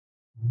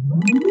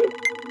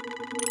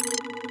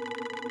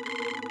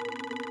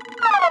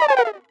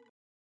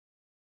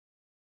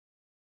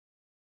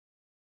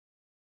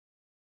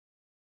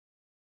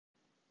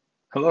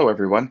Hello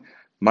everyone,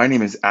 my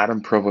name is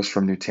Adam Provost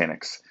from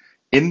Nutanix.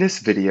 In this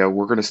video,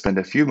 we're going to spend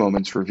a few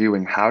moments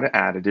reviewing how to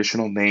add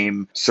additional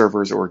name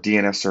servers or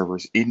DNS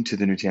servers into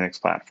the Nutanix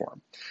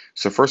platform.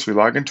 So first we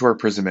log into our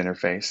Prism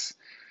interface,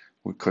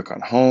 we click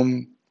on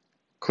Home,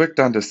 click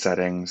down to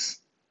Settings,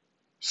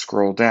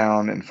 scroll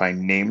down and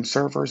find Name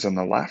Servers on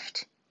the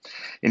left.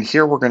 And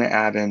here we're going to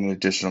add in an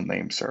additional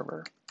name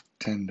server,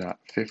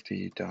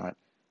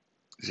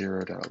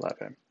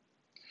 10.50.0.11.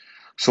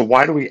 So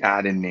why do we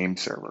add in name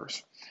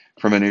servers?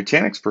 From a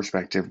Nutanix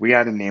perspective, we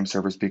add in name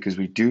servers because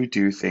we do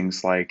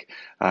things like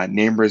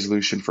name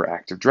resolution for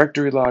Active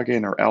Directory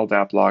login or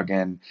LDAP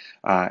login,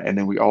 and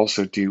then we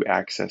also do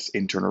access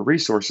internal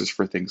resources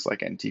for things like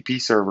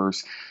NTP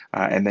servers,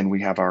 and then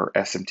we have our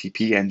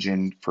SMTP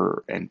engine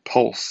and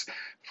Pulse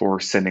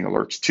for sending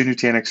alerts to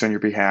Nutanix on your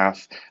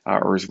behalf,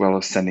 or as well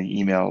as sending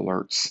email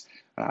alerts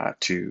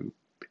to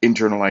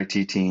internal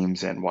IT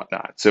teams and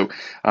whatnot. So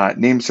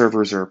name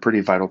servers are a pretty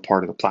vital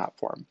part of the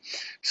platform.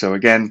 So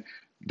again,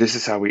 this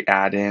is how we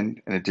add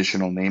in an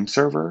additional name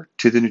server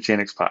to the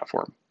Nutanix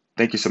platform.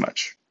 Thank you so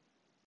much.